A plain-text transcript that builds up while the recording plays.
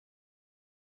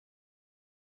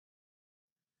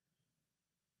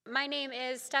My name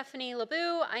is Stephanie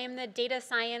LeBou. I am the data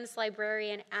science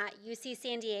librarian at UC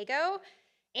San Diego,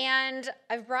 and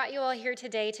I've brought you all here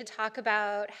today to talk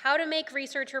about how to make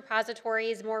research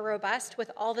repositories more robust with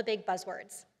all the big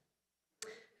buzzwords.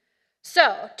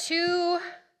 So,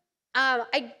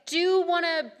 I do want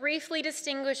to briefly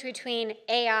distinguish between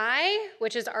AI,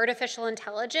 which is artificial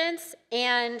intelligence,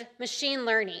 and machine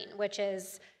learning, which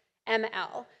is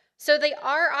ML. So they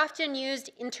are often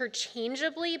used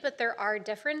interchangeably, but there are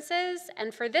differences.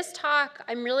 And for this talk,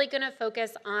 I'm really going to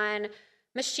focus on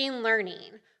machine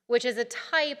learning, which is a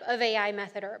type of AI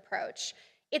method or approach.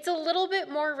 It's a little bit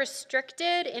more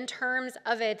restricted in terms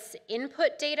of its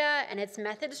input data and its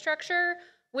method structure,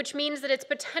 which means that it's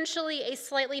potentially a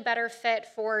slightly better fit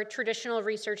for traditional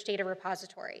research data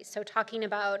repositories. So talking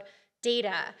about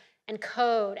data and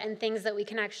code and things that we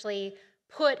can actually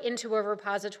put into a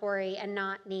repository and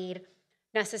not need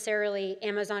necessarily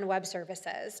Amazon Web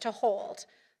Services to hold.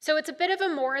 So it's a bit of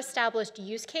a more established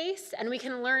use case, and we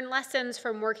can learn lessons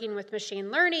from working with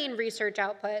machine learning research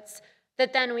outputs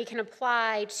that then we can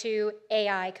apply to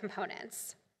AI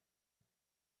components.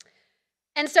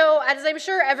 And so, as I'm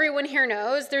sure everyone here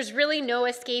knows, there's really no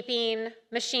escaping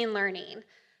machine learning.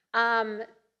 It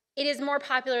is more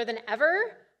popular than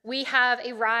ever. We have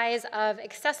a rise of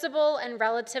accessible and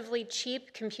relatively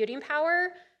cheap computing power.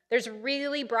 There's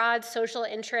really broad social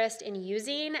interest in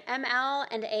using ML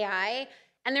and AI,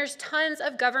 and there's tons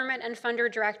of government and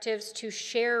funder directives to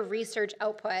share research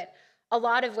output, a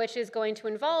lot of which is going to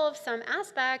involve some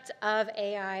aspect of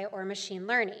AI or machine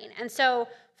learning. And so,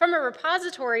 from a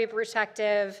repository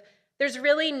perspective, there's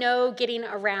really no getting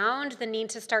around the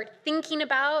need to start thinking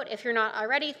about, if you're not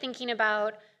already thinking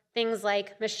about, things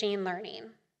like machine learning.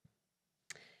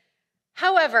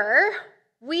 However,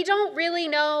 we don't really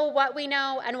know what we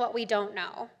know and what we don't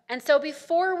know. And so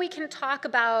before we can talk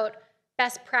about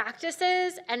best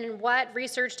practices and what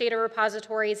research data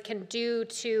repositories can do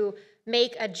to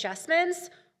make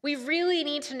adjustments, we really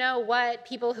need to know what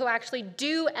people who actually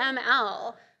do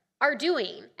ML are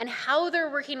doing and how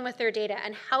they're working with their data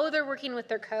and how they're working with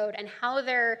their code and how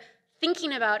they're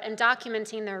thinking about and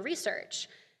documenting their research.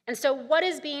 And so what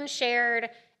is being shared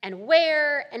and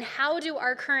where, and how do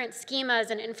our current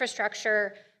schemas and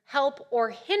infrastructure help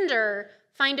or hinder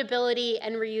findability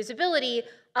and reusability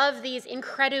of these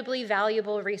incredibly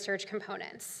valuable research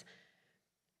components?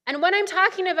 And when I'm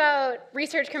talking about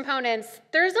research components,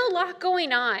 there's a lot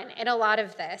going on in a lot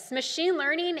of this. Machine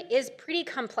learning is pretty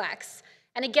complex.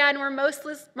 And again, we're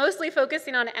mostly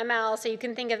focusing on ML, so you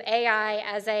can think of AI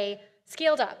as a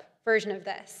scaled up version of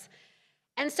this.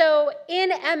 And so in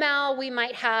ML, we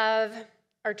might have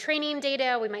our training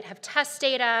data, we might have test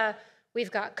data, we've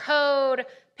got code.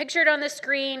 Pictured on the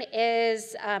screen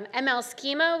is ML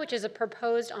schema, which is a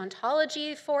proposed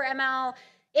ontology for ML.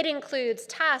 It includes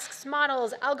tasks,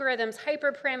 models, algorithms,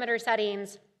 hyperparameter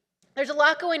settings. There's a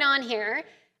lot going on here,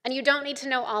 and you don't need to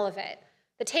know all of it.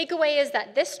 The takeaway is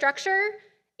that this structure,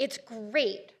 it's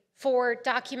great for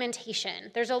documentation.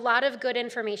 There's a lot of good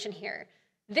information here.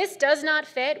 This does not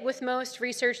fit with most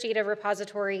research data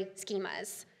repository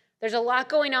schemas. There's a lot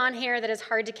going on here that is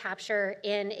hard to capture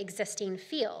in existing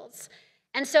fields.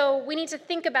 And so we need to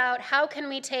think about how can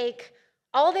we take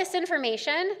all this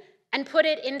information and put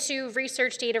it into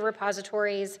research data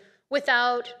repositories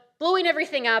without blowing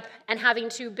everything up and having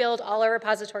to build all our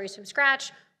repositories from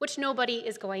scratch, which nobody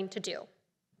is going to do.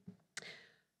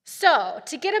 So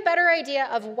to get a better idea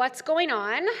of what's going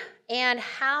on and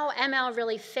how ML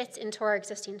really fits into our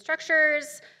existing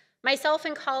structures, myself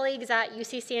and colleagues at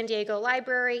UC San Diego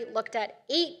Library looked at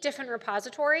 8 different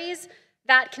repositories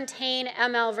that contain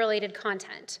ML-related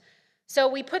content. So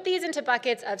we put these into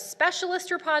buckets of specialist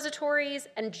repositories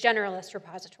and generalist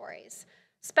repositories.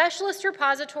 Specialist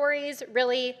repositories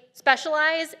really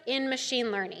specialize in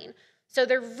machine learning. So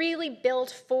they're really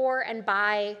built for and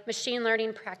by machine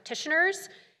learning practitioners,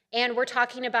 and we're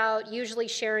talking about usually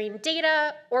sharing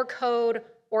data or code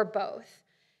or both.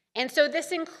 And so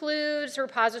this includes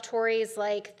repositories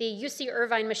like the UC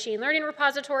Irvine Machine Learning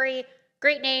Repository.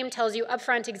 Great name, tells you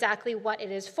upfront exactly what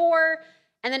it is for.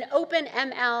 And then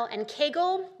OpenML and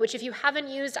Kaggle, which if you haven't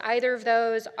used either of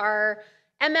those, are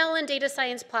ML and data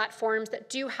science platforms that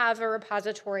do have a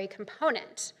repository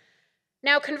component.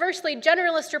 Now, conversely,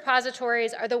 generalist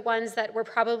repositories are the ones that we're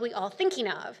probably all thinking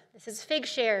of. This is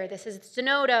Figshare, this is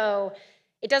Zenodo.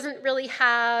 It doesn't really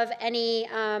have any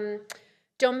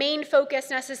domain focus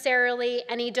necessarily.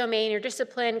 Any domain or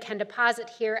discipline can deposit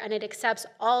here, and it accepts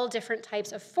all different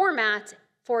types of formats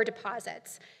for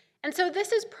deposits. And so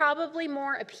this is probably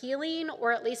more appealing,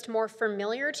 or at least more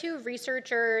familiar to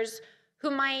researchers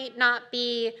who might not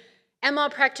be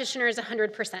ML practitioners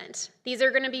 100%. These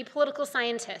are going to be political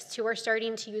scientists who are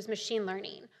starting to use machine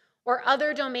learning, or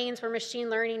other domains where machine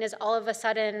learning is all of a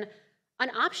sudden an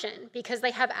option because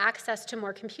they have access to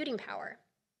more computing power.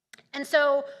 And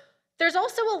so there's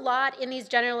also a lot in these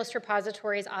generalist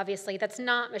repositories, obviously, that's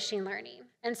not machine learning.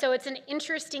 And so it's an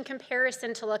interesting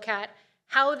comparison to look at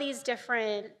how these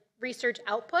different research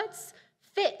outputs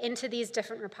fit into these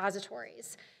different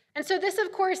repositories. And so this,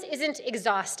 of course, isn't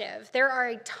exhaustive. There are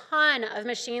a ton of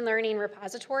machine learning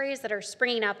repositories that are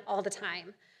springing up all the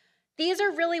time. These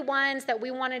are really ones that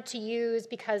we wanted to use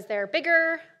because they're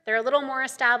bigger, they're a little more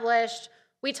established.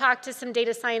 We talked to some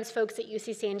data science folks at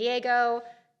UC San Diego.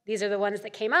 These are the ones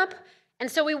that came up.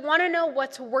 And so we want to know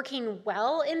what's working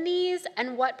well in these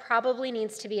and what probably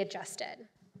needs to be adjusted.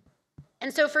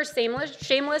 And so for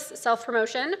shameless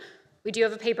self-promotion, we do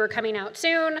have a paper coming out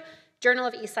soon, Journal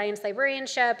of eScience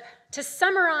Librarianship. To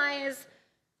summarize,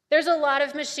 there's a lot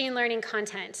of machine learning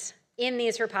content in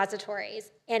these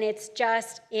repositories, and it's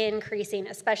just increasing,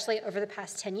 especially over the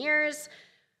past 10 years.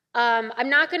 I'm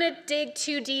not going to dig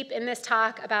too deep in this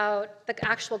talk about the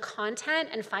actual content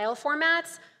and file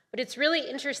formats, but it's really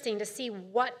interesting to see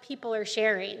what people are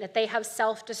sharing that they have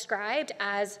self-described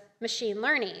as machine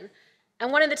learning.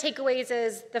 And one of the takeaways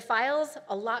is the file's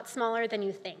a lot smaller than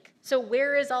you think. So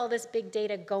where is all this big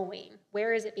data going?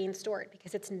 Where is it being stored?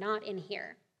 Because it's not in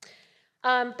here.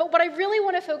 But what I really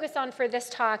want to focus on for this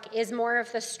talk is more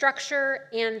of the structure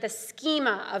and the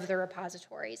schema of the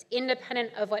repositories,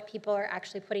 independent of what people are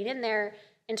actually putting in there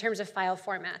in terms of file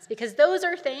formats, because those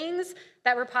are things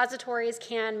that repositories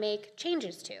can make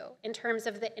changes to in terms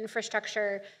of the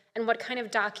infrastructure and what kind of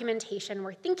documentation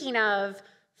we're thinking of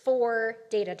for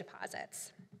data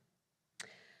deposits.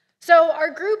 So our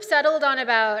group settled on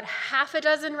about half a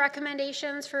dozen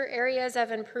recommendations for areas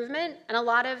of improvement, and a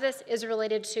lot of this is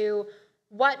related to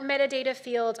what metadata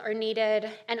fields are needed,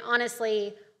 and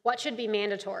honestly, what should be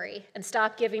mandatory, and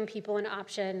stop giving people an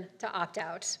option to opt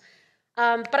out.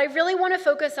 But I really want to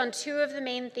focus on two of the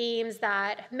main themes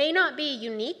that may not be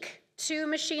unique to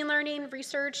machine learning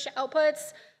research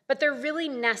outputs, but they're really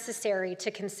necessary to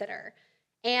consider.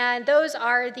 And those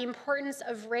are the importance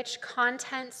of rich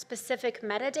content-specific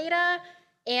metadata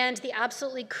and the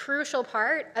absolutely crucial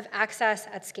part of access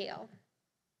at scale.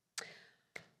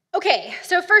 Okay,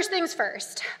 so first things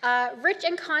first. Rich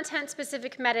and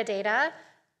content-specific metadata.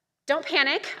 Don't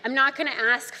panic. I'm not going to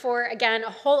ask for, again, a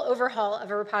whole overhaul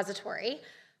of a repository,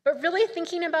 but really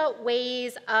thinking about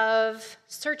ways of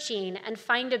searching and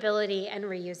findability and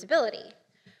reusability.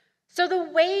 So the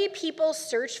way people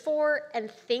search for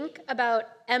and think about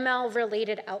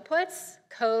ML-related outputs,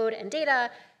 code and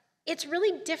data, it's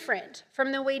really different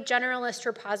from the way generalist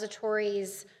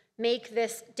repositories make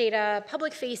this data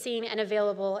public-facing and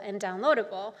available and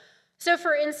downloadable. So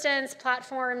for instance,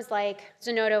 platforms like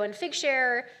Zenodo and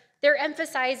Figshare, they're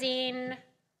emphasizing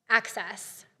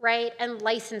access, right, and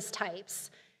license types,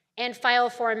 and file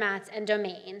formats and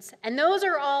domains. And those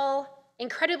are all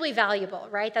incredibly valuable,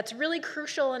 right? That's really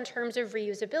crucial in terms of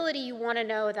reusability. You want to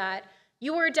know that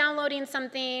you are downloading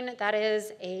something that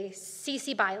is a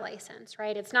CC BY license,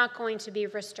 right? It's not going to be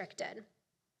restricted.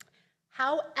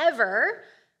 However,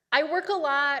 I work a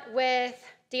lot with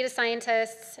data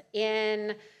scientists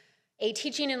in a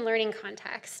teaching and learning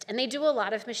context, and they do a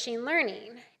lot of machine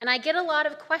learning. And I get a lot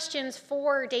of questions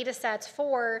for data sets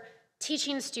for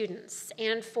teaching students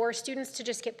and for students to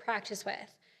just get practice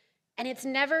with. And it's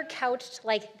never couched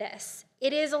like this.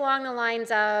 It is along the lines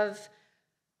of,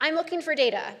 I'm looking for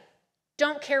data.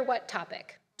 Don't care what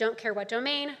topic, don't care what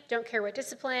domain, don't care what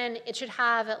discipline. It should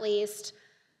have at least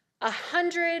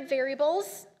 100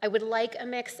 variables. I would like a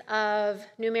mix of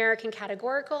numeric and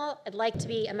categorical. I'd like to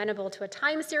be amenable to a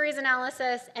time series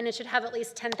analysis, and it should have at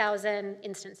least 10,000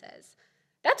 instances.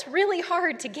 That's really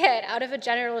hard to get out of a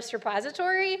generalist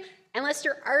repository unless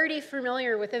you're already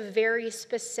familiar with a very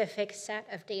specific set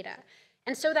of data.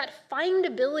 And so that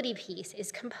findability piece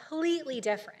is completely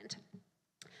different.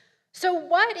 So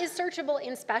what is searchable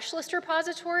in specialist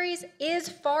repositories is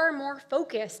far more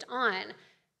focused on,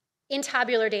 in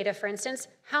tabular data, for instance,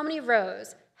 how many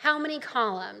rows, how many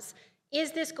columns?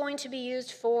 Is this going to be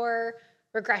used for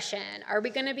regression? Are we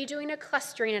going to be doing a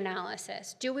clustering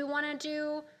analysis? Do we want to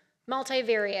do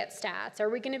multivariate stats? Are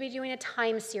we going to be doing a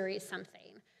time series something?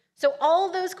 So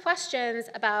all those questions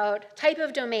about type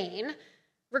of domain,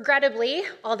 regrettably,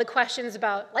 all the questions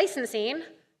about licensing,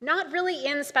 not really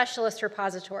in specialist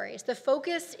repositories. The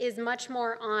focus is much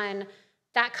more on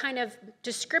that kind of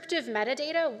descriptive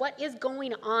metadata, what is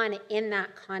going on in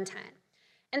that content.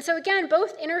 And so again,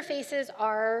 both interfaces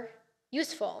are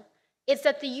useful. It's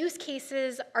that the use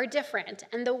cases are different,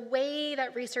 and the way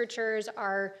that researchers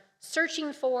are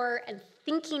searching for and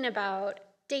thinking about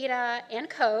data and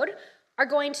code are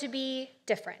going to be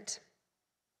different.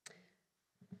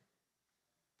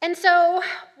 And so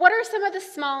what are some of the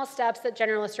small steps that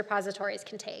generalist repositories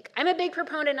can take? I'm a big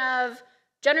proponent of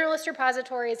generalist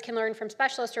repositories can learn from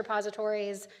specialist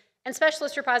repositories, and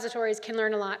specialist repositories can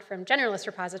learn a lot from generalist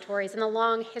repositories and the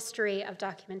long history of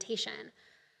documentation.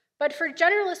 But for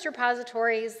generalist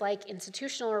repositories like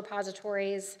institutional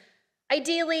repositories,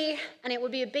 ideally, and it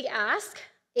would be a big ask,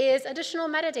 is additional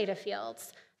metadata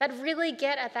fields that really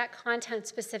get at that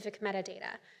content-specific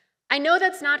metadata. I know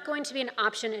that's not going to be an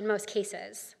option in most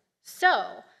cases.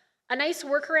 So a nice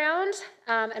workaround,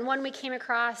 and one we came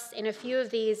across in a few of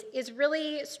these, is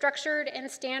really structured and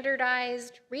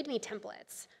standardized README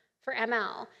templates for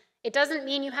ML. It doesn't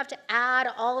mean you have to add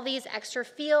all of these extra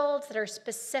fields that are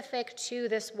specific to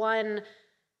this one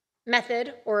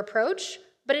method or approach,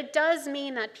 but it does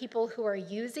mean that people who are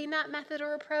using that method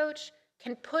or approach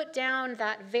can put down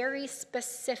that very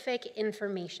specific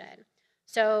information.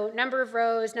 So number of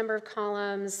rows, number of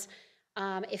columns,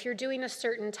 if you're doing a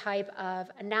certain type of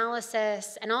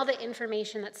analysis, and all the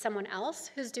information that someone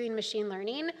else who's doing machine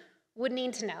learning would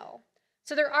need to know.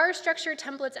 So there are structured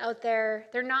templates out there.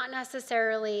 They're not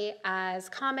necessarily as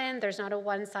common. There's not a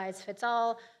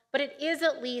one-size-fits-all, but it is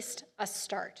at least a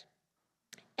start.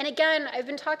 And again, I've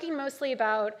been talking mostly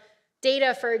about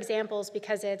data for examples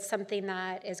because it's something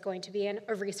that is going to be in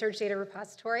a research data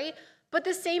repository, but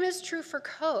the same is true for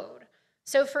code.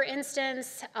 So for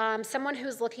instance, someone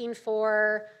who's looking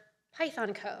for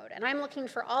Python code, and I'm looking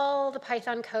for all the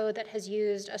Python code that has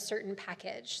used a certain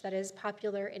package that is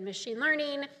popular in machine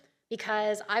learning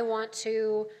because I want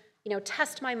to,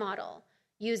 test my model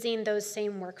using those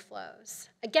same workflows.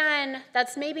 Again,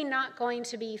 that's maybe not going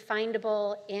to be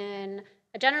findable in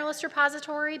a generalist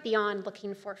repository beyond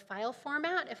looking for file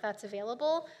format, if that's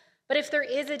available. But if there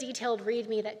is a detailed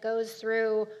README that goes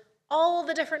through all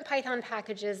the different Python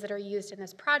packages that are used in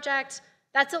this project,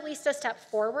 that's at least a step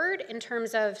forward in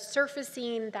terms of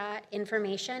surfacing that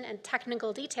information and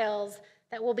technical details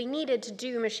that will be needed to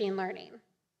do machine learning.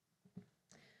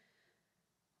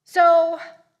 So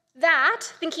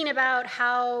thinking about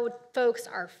how folks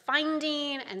are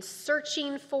finding and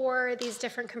searching for these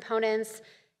different components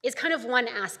is kind of one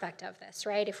aspect of this,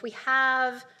 right? If we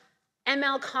have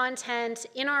ML content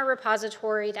in our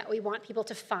repository that we want people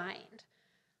to find,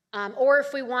 or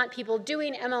if we want people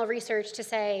doing ML research to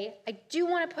say, I do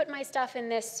want to put my stuff in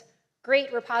this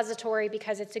great repository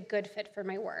because it's a good fit for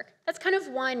my work. That's kind of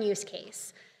one use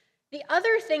case. The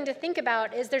other thing to think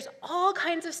about is there's all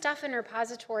kinds of stuff in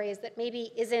repositories that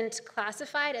maybe isn't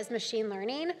classified as machine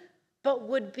learning, but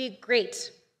would be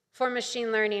great for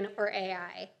machine learning or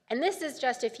AI. And this is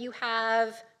just if you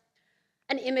have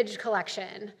an image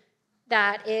collection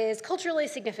that is culturally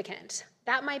significant.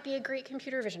 That might be a great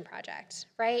computer vision project,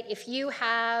 right? If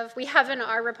we have in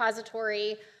our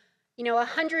repository,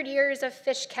 100 years of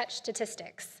fish catch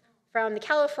statistics from the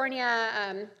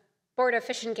California Board of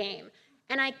Fish and Game.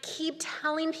 And I keep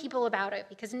telling people about it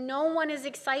because no one is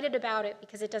excited about it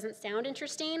because it doesn't sound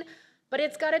interesting, but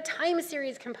it's got a time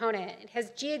series component. It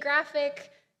has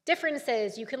geographic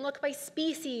differences. You can look by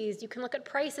species. You can look at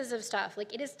prices of stuff.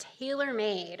 Like, it is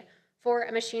tailor-made for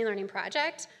a machine learning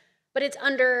project, but it's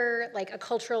under like a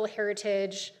cultural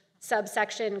heritage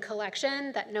subsection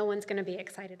collection that no one's going to be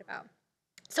excited about.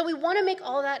 So we want to make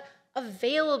all that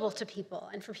available to people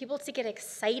and for people to get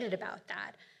excited about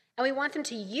that. And we want them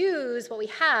to use what we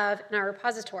have in our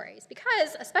repositories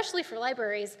because, especially for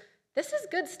libraries, this is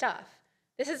good stuff.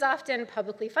 This is often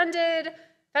publicly funded,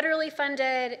 federally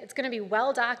funded. It's going to be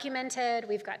well documented.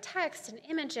 We've got text and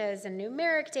images and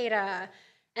numeric data.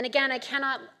 And again, I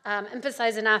cannot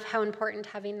emphasize enough how important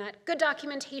having that good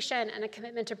documentation and a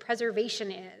commitment to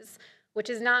preservation is, which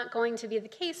is not going to be the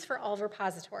case for all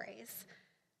repositories.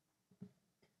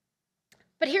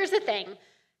 But here's the thing.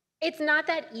 It's not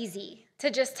that easy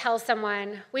to just tell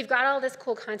someone, we've got all this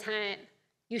cool content,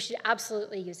 you should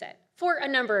absolutely use it, for a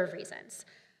number of reasons.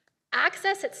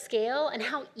 Access at scale and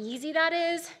how easy that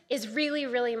is really,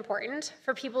 really important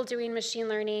for people doing machine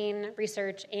learning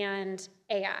research and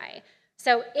AI.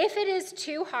 So if it is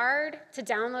too hard to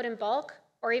download in bulk,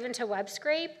 or even to web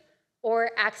scrape,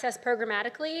 or access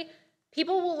programmatically,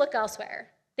 people will look elsewhere.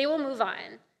 They will move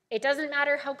on. It doesn't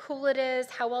matter how cool it is,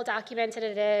 how well documented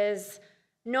it is.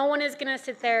 No one is going to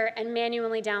sit there and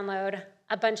manually download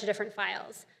a bunch of different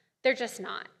files. They're just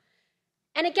not.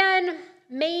 And again,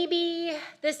 maybe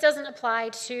this doesn't apply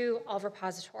to all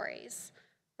repositories,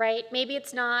 right? Maybe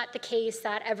it's not the case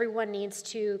that everyone needs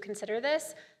to consider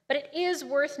this, but it is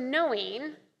worth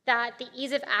knowing that the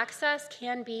ease of access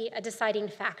can be a deciding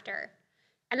factor.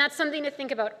 And that's something to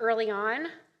think about early on,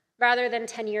 rather than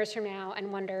 10 years from now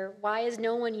and wonder, why is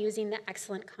no one using the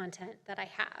excellent content that I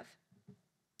have?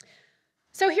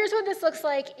 So here's what this looks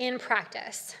like in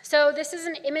practice. So this is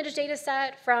an image data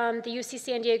set from the UC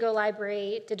San Diego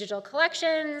Library Digital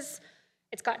Collections.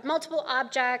 It's got multiple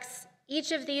objects.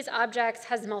 Each of these objects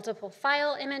has multiple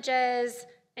file images,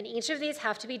 and each of these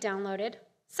have to be downloaded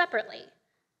separately.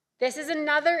 This is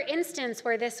another instance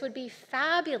where this would be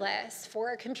fabulous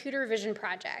for a computer vision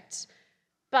project,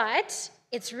 but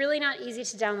it's really not easy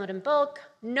to download in bulk.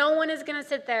 No one is going to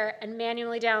sit there and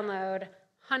manually download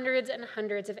hundreds and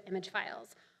hundreds of image files,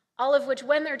 all of which,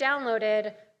 when they're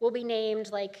downloaded, will be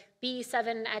named like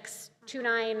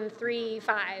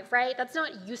B7X2935, right? That's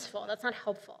not useful. That's not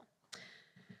helpful.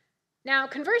 Now,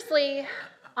 conversely,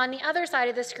 on the other side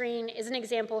of the screen is an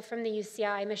example from the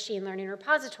UCI Machine Learning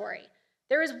Repository.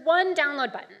 There is one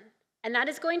download button, and that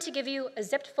is going to give you a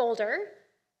zipped folder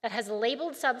that has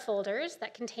labeled subfolders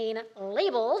that contain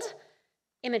labeled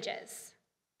images.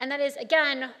 And that is,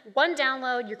 again, one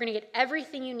download. You're going to get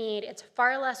everything you need. It's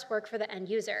far less work for the end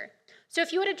user. So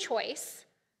if you had a choice,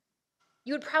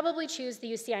 you would probably choose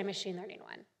the UCI machine learning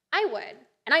one. I would,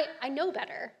 and I know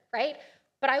better, right?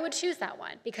 But I would choose that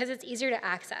one because it's easier to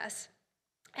access.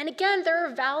 And again, there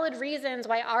are valid reasons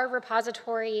why our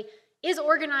repository is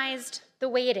organized the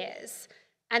way it is.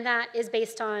 And that is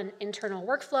based on internal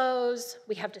workflows.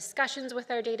 We have discussions with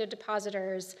our data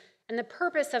depositors, and the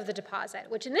purpose of the deposit,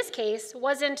 which in this case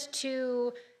wasn't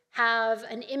to have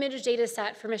an image data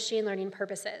set for machine learning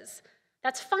purposes.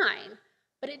 That's fine,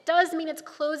 but it does mean it's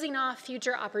closing off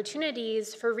future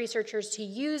opportunities for researchers to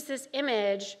use this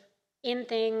image in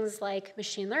things like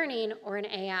machine learning or in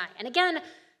AI. And again,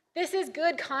 this is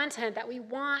good content that we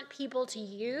want people to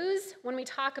use when we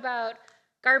talk about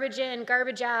garbage in,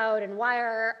 garbage out, and why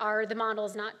are the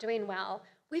models not doing well.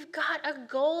 We've got a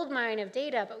gold mine of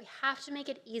data, but we have to make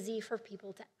it easy for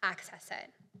people to access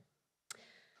it.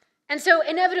 And so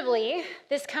inevitably,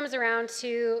 this comes around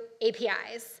to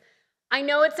APIs. I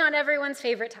know it's not everyone's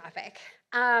favorite topic,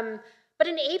 but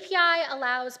an API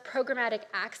allows programmatic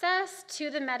access to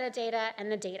the metadata and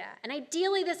the data. And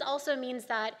ideally, this also means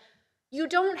that you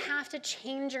don't have to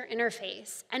change your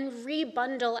interface and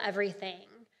rebundle everything,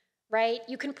 right?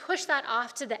 You can push that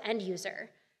off to the end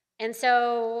user. And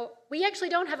so we actually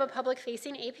don't have a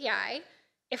public-facing API.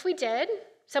 If we did,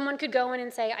 someone could go in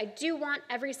and say, I do want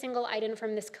every single item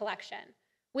from this collection.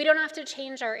 We don't have to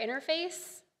change our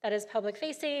interface that is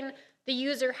public-facing. The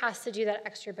user has to do that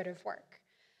extra bit of work.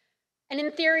 And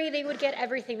in theory, they would get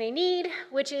everything they need,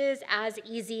 which is as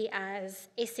easy as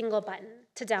a single button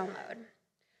to download.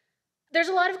 There's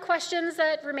a lot of questions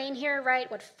that remain here, right?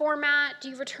 What format do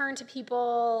you return to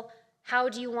people? How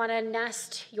do you want to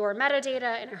nest your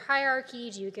metadata in a hierarchy?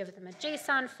 Do you give them a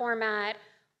JSON format?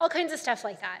 All kinds of stuff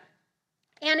like that.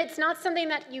 And it's not something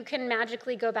that you can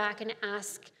magically go back and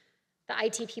ask the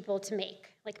IT people to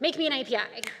make me an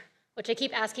API, which I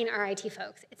keep asking our IT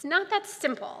folks. It's not that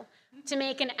simple to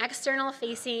make an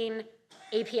external-facing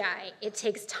API. It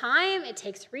takes time, it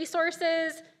takes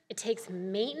resources, it takes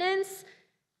maintenance,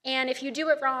 and if you do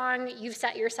it wrong, you've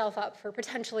set yourself up for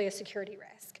potentially a security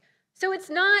risk. So it's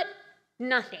not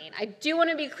nothing. I do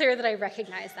want to be clear that I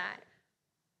recognize that.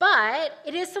 But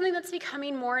it is something that's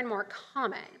becoming more and more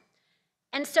common.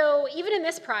 And so even in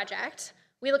this project,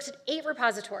 we looked at 8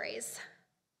 repositories.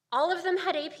 All of them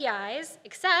had APIs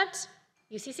except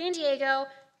UC San Diego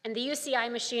and the UCI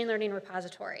Machine Learning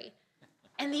Repository.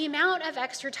 And the amount of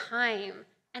extra time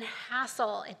and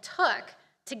hassle it took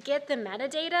to get the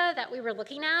metadata that we were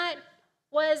looking at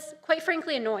was, quite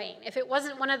frankly, annoying. If it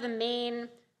wasn't one of the main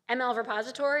ML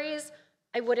repositories,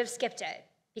 I would have skipped it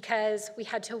because we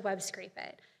had to web scrape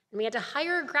it. And we had to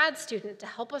hire a grad student to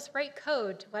help us write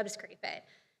code to web scrape it.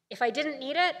 If I didn't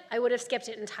need it, I would have skipped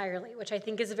it entirely, which I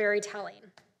think is very telling.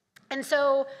 And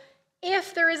so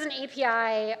if there is an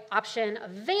API option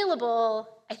available,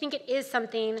 I think it is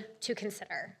something to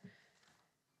consider.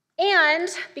 And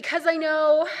because I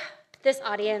know this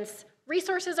audience,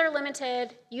 resources are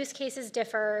limited, use cases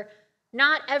differ.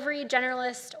 Not every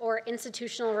generalist or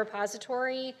institutional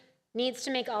repository needs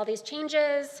to make all these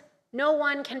changes. No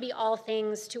one can be all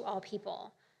things to all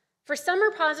people. For some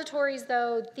repositories,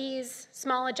 though, these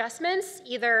small adjustments,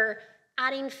 either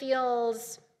adding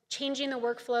fields, changing the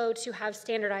workflow to have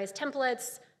standardized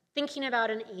templates, thinking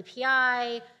about an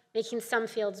API, making some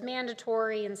fields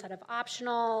mandatory instead of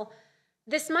optional,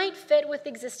 this might fit with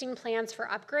existing plans for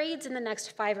upgrades in the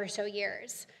next 5 or so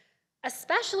years,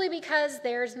 especially because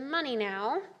there's money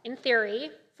now, in theory,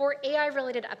 for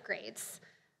AI-related upgrades.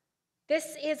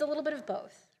 This is a little bit of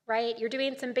both, right? You're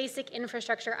doing some basic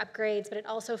infrastructure upgrades, but it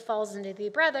also falls into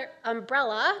the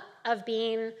umbrella of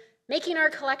making our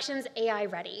collections AI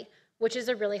ready, which is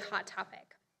a really hot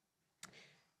topic.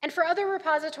 And for other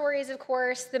repositories, of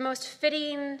course, the most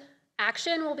fitting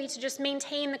action will be to just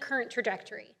maintain the current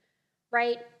trajectory,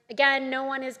 right? Again, no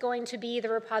one is going to be the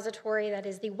repository that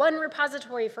is the one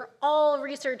repository for all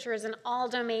researchers in all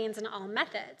domains and all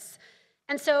methods.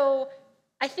 And so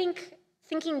I think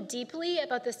thinking deeply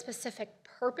about the specific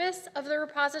purpose of the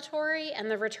repository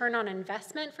and the return on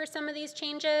investment for some of these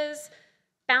changes,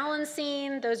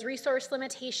 balancing those resource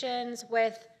limitations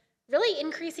with really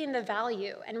increasing the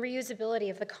value and reusability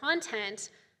of the content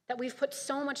that we've put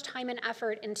so much time and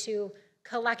effort into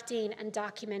collecting and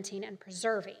documenting and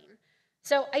preserving.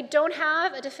 So I don't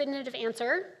have a definitive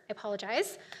answer, I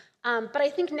apologize, but I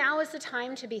think now is the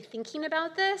time to be thinking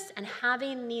about this and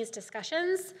having these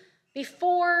discussions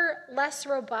before less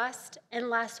robust and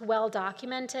less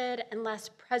well-documented and less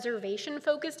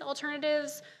preservation-focused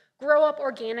alternatives grow up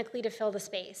organically to fill the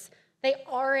space. They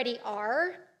already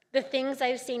are. The things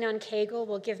I've seen on Kaggle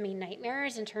will give me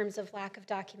nightmares in terms of lack of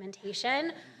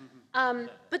documentation,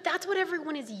 but that's what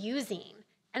everyone is using.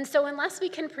 And so unless we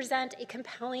can present a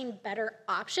compelling, better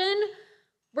option,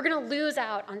 we're gonna lose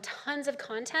out on tons of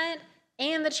content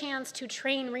and the chance to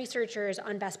train researchers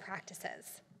on best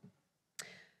practices.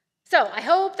 So I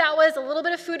hope that was a little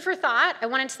bit of food for thought. I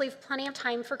wanted to leave plenty of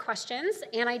time for questions,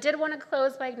 and I did want to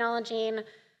close by acknowledging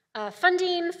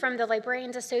funding from the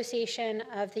Librarians Association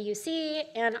of the UC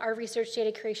and our research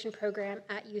data curation program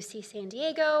at UC San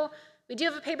Diego. We do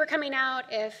have a paper coming out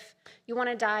if you want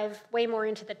to dive way more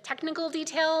into the technical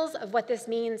details of what this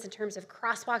means in terms of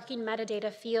crosswalking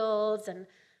metadata fields and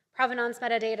provenance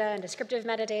metadata and descriptive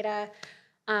metadata.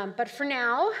 But for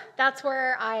now, that's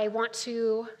where I want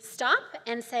to stop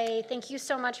and say thank you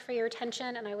so much for your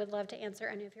attention, and I would love to answer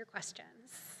any of your questions.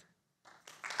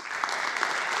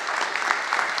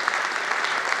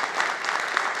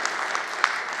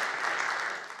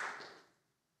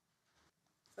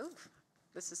 Oh,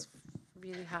 this is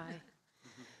really high.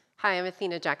 Hi, I'm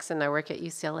Athena Jackson. I work at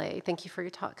UCLA. Thank you for your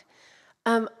talk.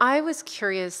 I was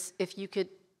curious if you could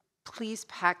please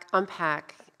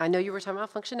unpack. I know you were talking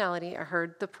about functionality. I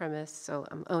heard the premise, so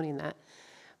I'm owning that.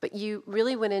 But you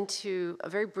really went into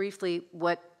very briefly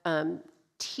what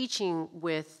teaching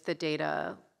with the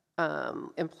data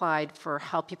implied for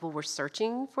how people were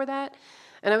searching for that.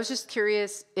 And I was just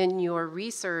curious, in your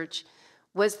research,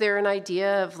 was there an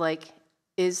idea of like,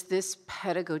 is this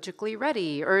pedagogically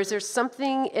ready? Or is there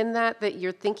something in that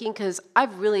you're thinking? Because I'm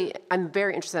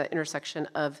very interested in that intersection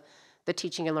of the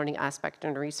teaching and learning aspect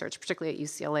in research, particularly at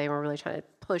UCLA, and we're really trying to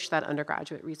push that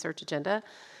undergraduate research agenda.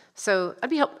 So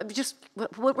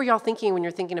what were y'all thinking when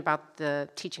you're thinking about the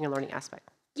teaching and learning aspect?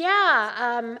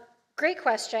 Yeah, great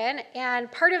question.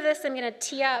 And part of this I'm going to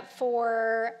tee up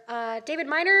for David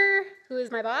Miner, who is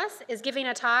my boss, is giving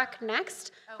a talk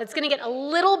next that's going to get a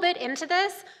little bit into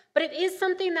this, but it is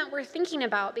something that we're thinking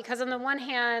about because on the one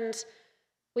hand,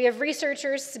 we have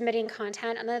researchers submitting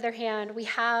content. On the other hand, we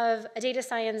have a data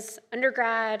science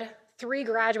undergrad, 3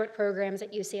 graduate programs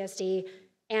at UCSD,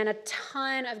 and a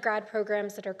ton of grad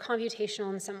programs that are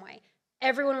computational in some way.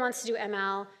 Everyone wants to do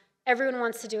ML. Everyone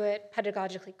wants to do it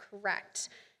pedagogically correct.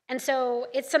 And so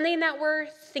it's something that we're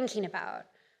thinking about.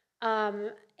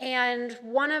 And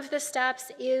one of the steps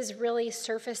is really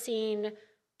surfacing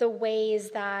the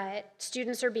ways that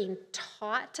students are being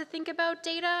taught to think about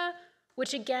data,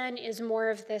 which again is more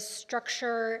of this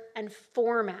structure and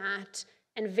format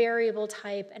and variable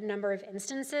type and number of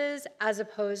instances as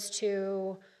opposed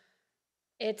to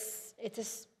it's a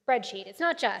spreadsheet. It's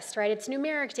not just, right? It's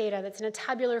numeric data that's in a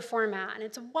tabular format and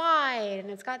it's wide and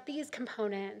it's got these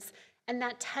components, and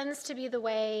that tends to be the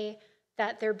way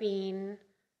that they're being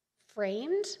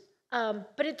framed,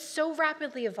 but it's so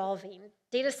rapidly evolving.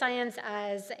 Data science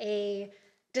as a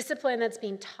discipline that's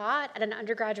being taught at an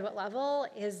undergraduate level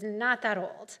is not that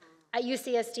old. At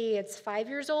UCSD, it's 5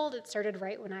 years old. It started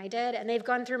right when I did, and they've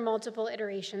gone through multiple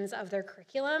iterations of their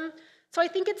curriculum. So I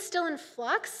think it's still in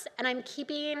flux, and I'm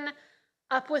keeping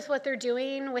up with what they're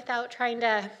doing without trying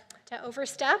to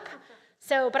overstep.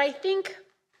 But I think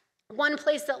one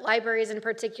place that libraries in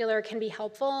particular can be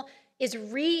helpful is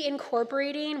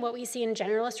reincorporating what we see in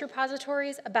generalist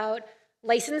repositories about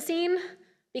licensing,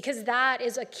 because that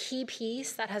is a key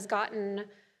piece that has gotten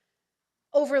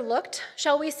overlooked,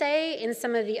 shall we say, in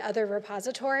some of the other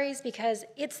repositories because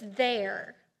it's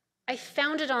there. I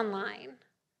found it online.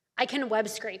 I can web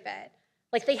scrape it.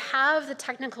 Like, they have the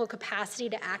technical capacity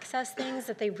to access things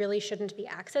that they really shouldn't be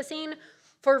accessing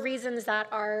for reasons that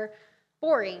are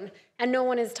boring and no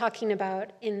one is talking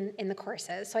about in the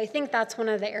courses. So I think that's one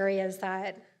of the areas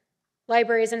that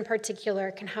libraries in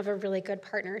particular can have a really good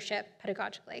partnership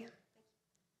pedagogically.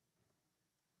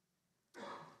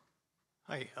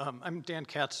 Hi, I'm Dan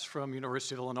Katz from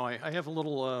University of Illinois. I have a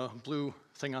little blue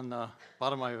thing on the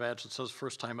bottom of my badge that says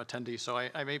first-time attendee, so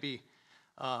I may be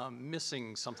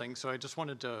missing something. So I just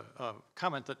wanted to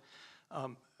comment that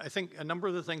I think a number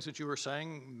of the things that you were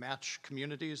saying match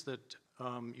communities that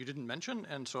you didn't mention,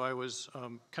 and so I was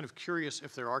kind of curious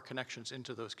if there are connections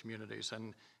into those communities,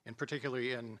 and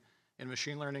particularly in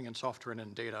machine learning and software and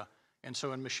in data. And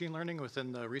so in machine learning,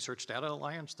 within the Research Data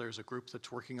Alliance, there's a group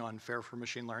that's working on FAIR for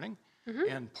machine learning.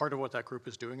 And part of what that group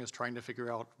is doing is trying to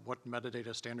figure out what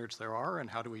metadata standards there are and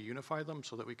how do we unify them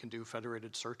so that we can do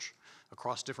federated search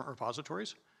across different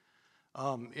repositories.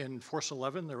 In Force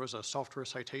 11, there was a software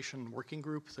citation working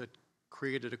group that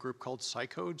created a group called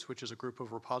SciCodes, which is a group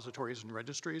of repositories and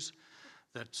registries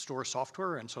that store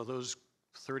software. And so those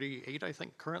 38, I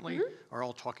think, currently are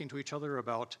all talking to each other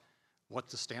about what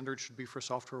the standards should be for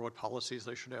software, what policies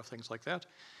they should have, things like that.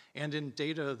 And in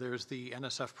data, there's the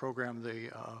NSF program, the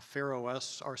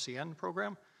FAIR-OS RCN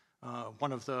program,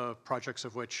 one of the projects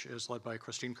of which is led by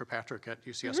Christine Kirkpatrick at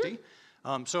UCSD.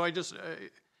 So I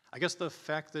guess the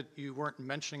fact that you weren't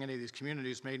mentioning any of these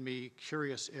communities made me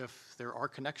curious if there are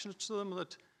connections to them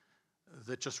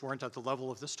that just weren't at the level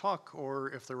of this talk,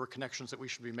 or if there were connections that we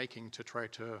should be making to try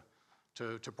to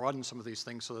broaden some of these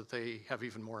things so that they have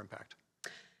even more impact.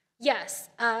 Yes,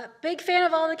 big fan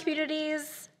of all the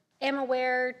communities. Am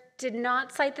aware, did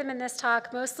not cite them in this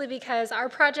talk, mostly because our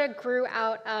project grew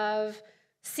out of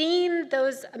seeing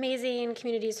those amazing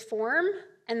communities form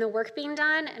and the work being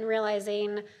done and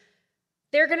realizing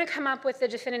they're gonna come up with the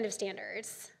definitive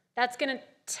standards. That's gonna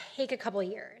take a couple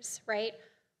years, right?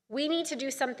 We need to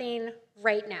do something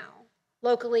right now,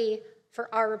 locally,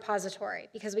 for our repository,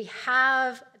 because we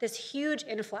have this huge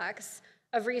influx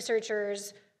of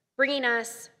researchers bringing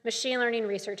us machine learning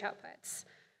research outputs.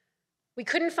 We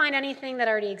couldn't find anything that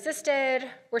already existed.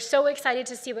 We're so excited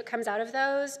to see what comes out of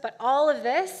those, but all of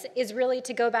this is really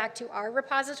to go back to our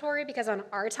repository because on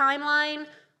our timeline,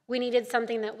 we needed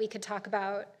something that we could talk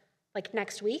about like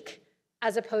next week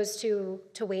as opposed to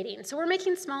waiting. So we're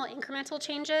making small incremental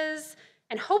changes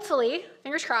and hopefully,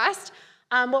 fingers crossed,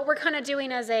 what we're kind of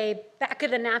doing as a back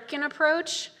of the napkin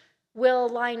approach will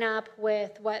line up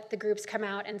with what the groups come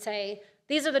out and say,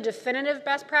 these are the definitive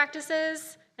best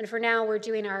practices, and for now, we're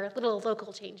doing our little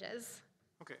local changes.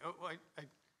 Okay, well,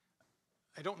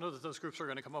 I don't know that those groups are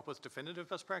going to come up with definitive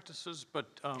best practices,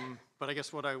 but I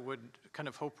guess what I would kind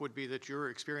of hope would be that your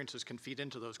experiences can feed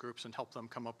into those groups and help them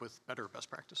come up with better best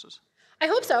practices. I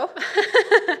hope so.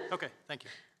 Okay, thank you.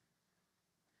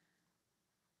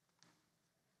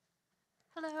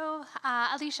 Hello,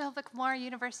 Alicia Hovick-Moore,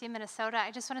 University of Minnesota. I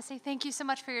just want to say thank you so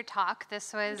much for your talk.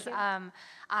 This was,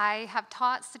 I have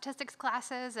taught statistics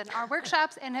classes and our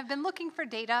workshops and have been looking for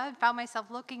data and found myself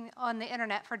looking on the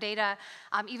internet for data.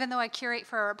 Even though I curate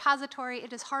for a repository,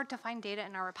 it is hard to find data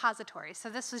in our repository. So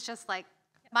this was just like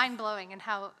mind-blowing and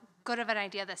how good of an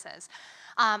idea this is.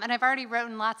 And I've already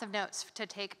written lots of notes to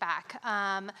take back.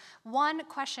 One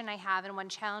question I have and one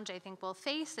challenge I think we'll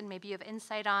face and maybe you have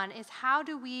insight on is how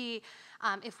do we,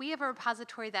 if we have a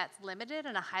repository that's limited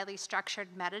in a highly structured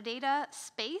metadata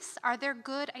space, are there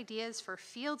good ideas for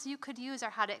fields you could use or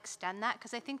how to extend that?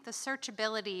 Because I think the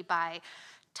searchability by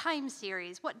time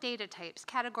series, what data types,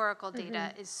 categorical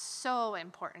data is so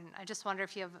important. I just wonder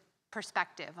if you have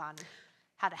perspective on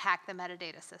how to hack the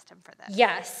metadata system for this.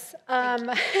 Yes.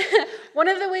 One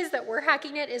of the ways that we're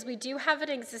hacking it is we do have an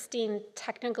existing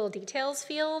technical details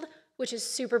field, which is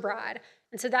super broad.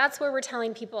 And so that's where we're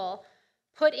telling people,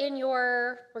 put in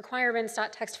your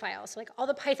requirements.txt file, so like all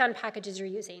the Python packages you're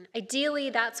using. Ideally,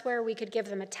 that's where we could give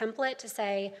them a template to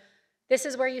say, this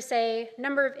is where you say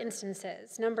number of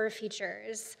instances, number of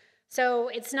features. So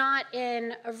it's not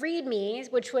in a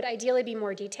README, which would ideally be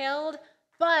more detailed,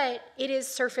 but it is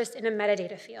surfaced in a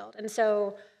metadata field. And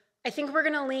so I think we're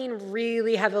gonna lean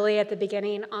really heavily at the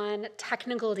beginning on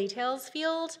technical details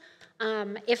field.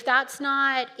 If that's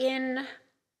not in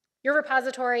your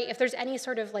repository, if there's any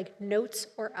sort of like notes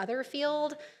or other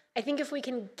field, I think if we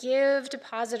can give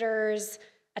depositors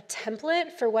a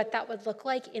template for what that would look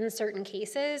like in certain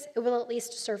cases, it will at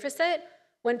least surface it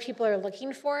when people are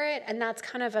looking for it, and that's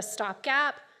kind of a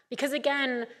stopgap, because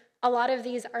again, a lot of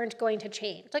these aren't going to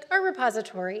change. Like our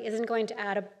repository isn't going to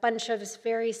add a bunch of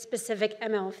very specific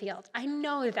ML fields. I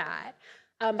know that,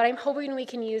 but I'm hoping we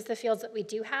can use the fields that we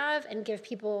do have and give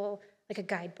people like a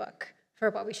guidebook for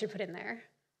what we should put in there.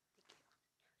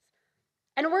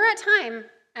 And we're at time,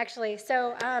 actually.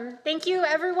 So thank you,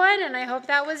 everyone, and I hope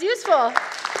that was useful.